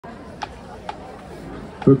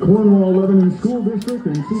The Cornwall Lebanon School District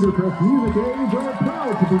and CedarCrest Music Aids are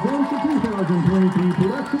proud to present the 2023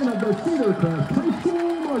 production of the CedarCrest High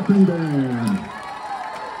School Marching Band.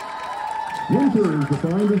 Winter is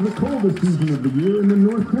defined as the coldest season of the year in the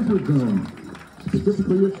North Temperate Zone.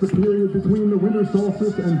 Specifically, it's the period between the winter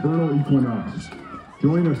solstice and vernal equinox.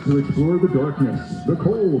 Join us to explore the darkness, the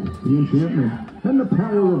cold, the enchantment, and the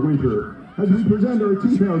power of winter as we present our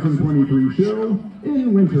 2023 show,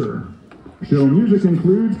 In Winter. Show music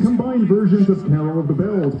includes combined versions of Carol of the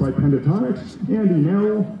Bells by Pentatonics, Andy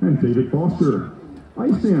Merrill, and David Foster,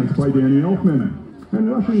 Ice Dance by Danny Elfman,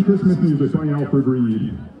 and Russian Christmas music by Alfred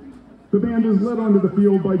Reed. The band is led onto the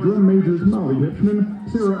field by drum majors Molly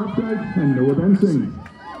Hipschman, Sarah Updike, and Noah Bensing.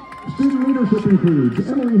 Student leadership includes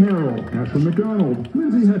Emily Harrell, Ashley McDonald,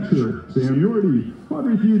 Lindsay Heckscher, Sam Yorty,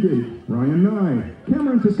 Audrey Fugate, Ryan Nye,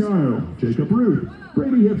 Cameron Toscano, Jacob Ruth,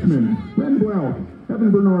 Brady Hipschman, Ren Blount,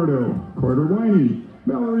 Evan Bernardo, Carter Winey,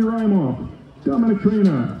 Valerie Rymoff, Dominic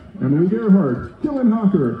Trina, Emily Gerhardt, Dylan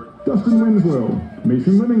Hawker, Dustin Winslow,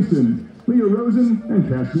 Mason Livingston, Leah Rosen, and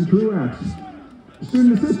Cassidy Truax.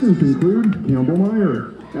 Student assistants include Campbell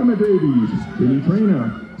Meyer, Emma Davies, Vinnie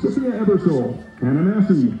Trina, Sophia Ebersole, Hannah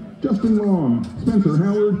Massey, Justin Long, Spencer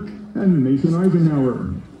Howard, and Mason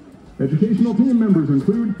Eisenhower. Educational team members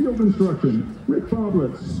include Field Instruction, Rick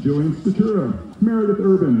Boblitz, Jillian Statura, Meredith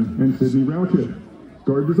Urban, and Sydney Rouchett.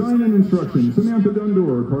 Guard Design and Instruction, Samantha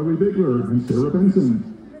Dundor, Carly Bigler, and Sarah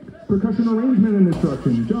Benson. Percussion Arrangement and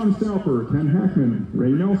Instruction, John Stauffer, Ken Hackman, Ray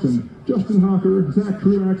Nelson, Justin Hawker, Zach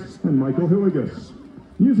Truax, and Michael Hilligus.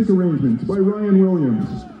 Music arrangements by Ryan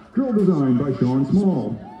Williams. Drill Design by Sean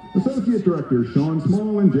Small. Associate Directors Sean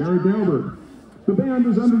Small and Jared Galbert. The band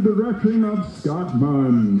is under the direction of Scott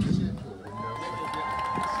Munn.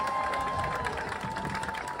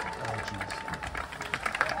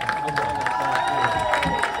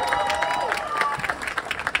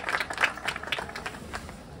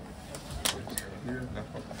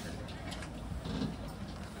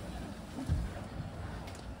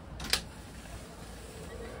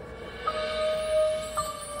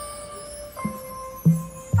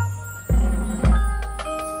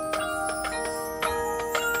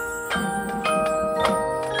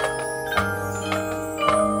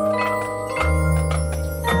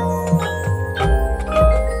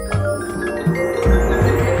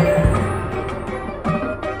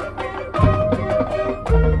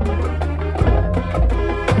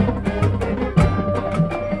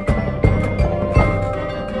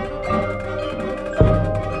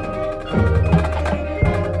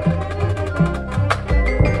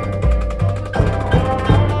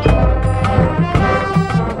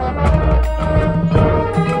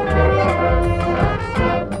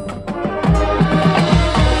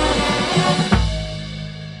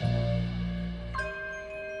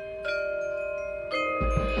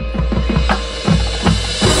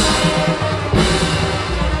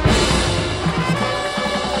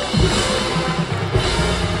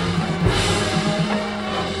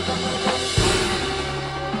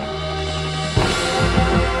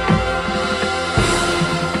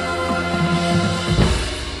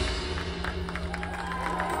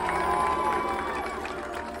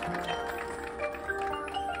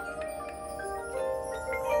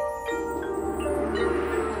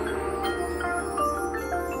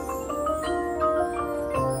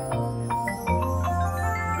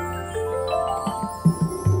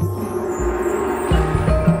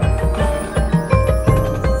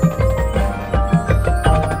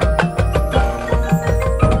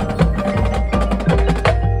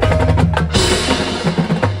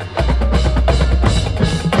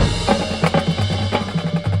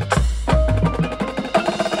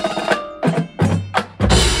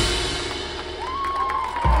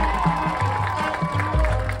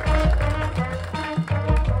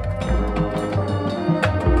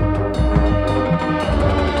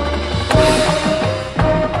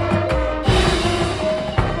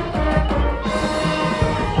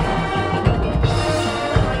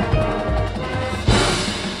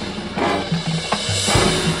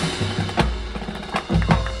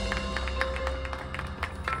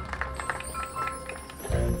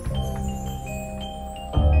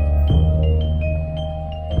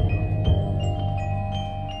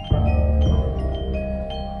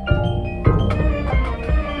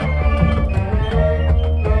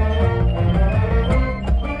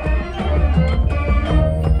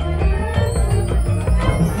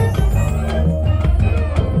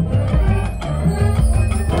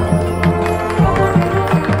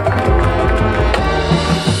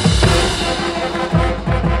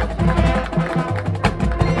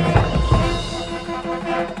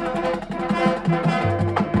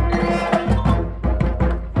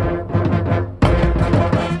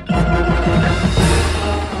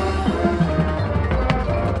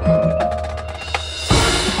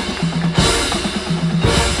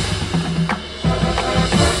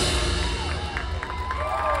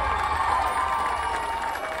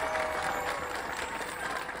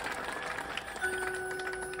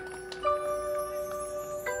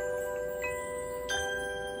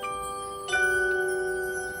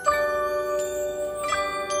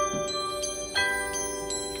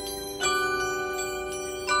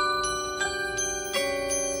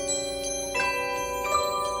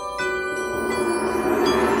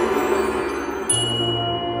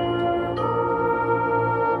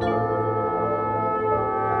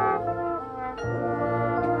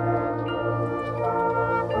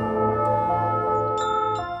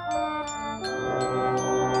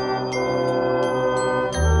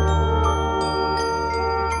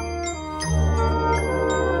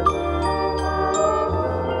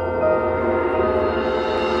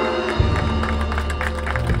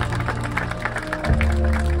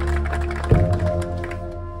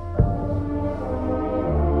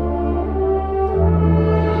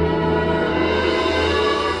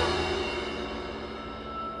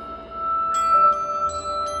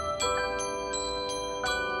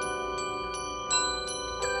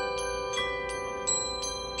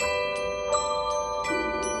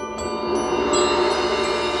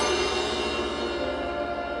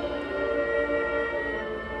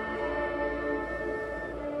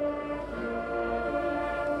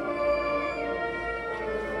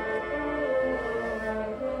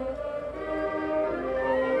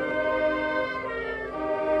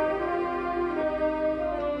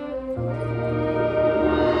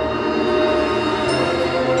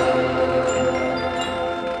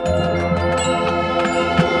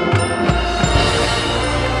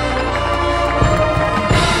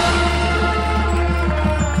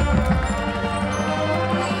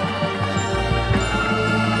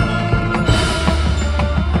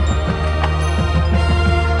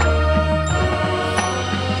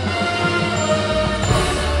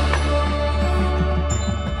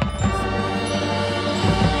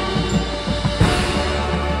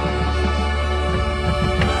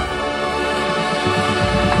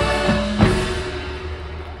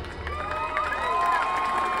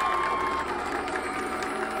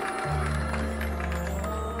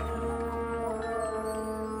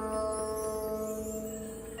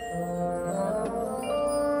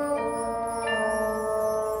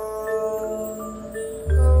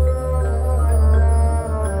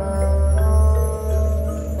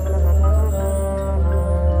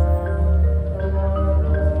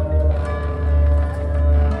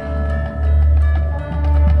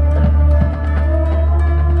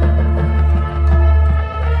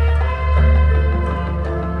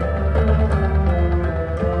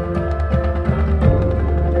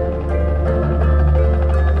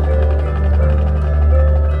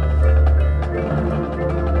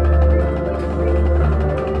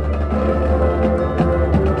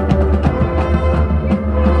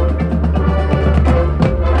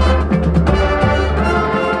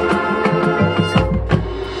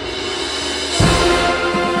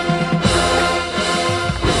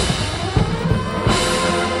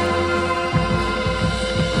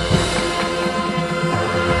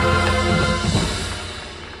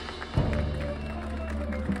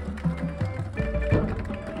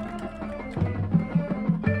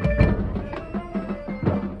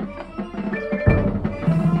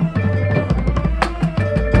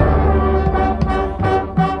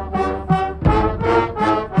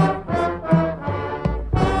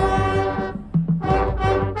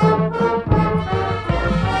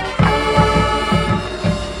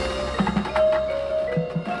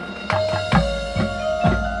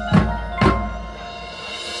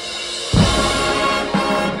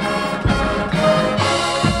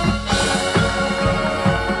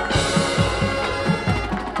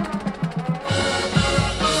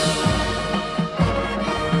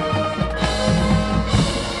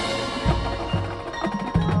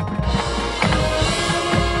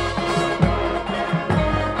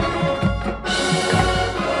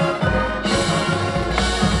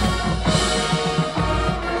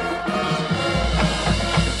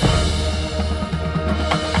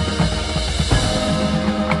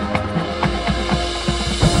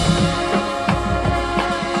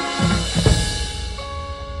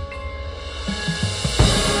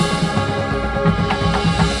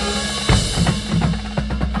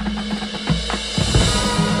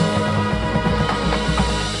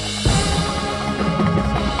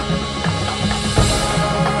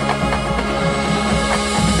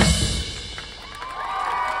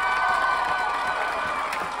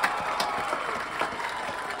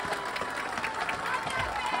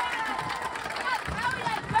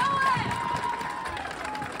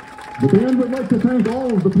 The band would like to thank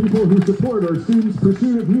all of the people who support our students'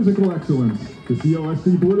 pursuit of musical excellence. The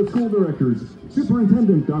CLSC Board of School Directors,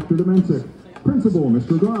 Superintendent Dr. Demensick, Principal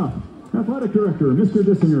Mr. Groff, Athletic Director Mr.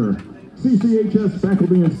 Dissinger, CCHS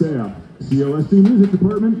faculty and staff, CLSC Music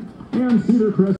Department, and CedarCrest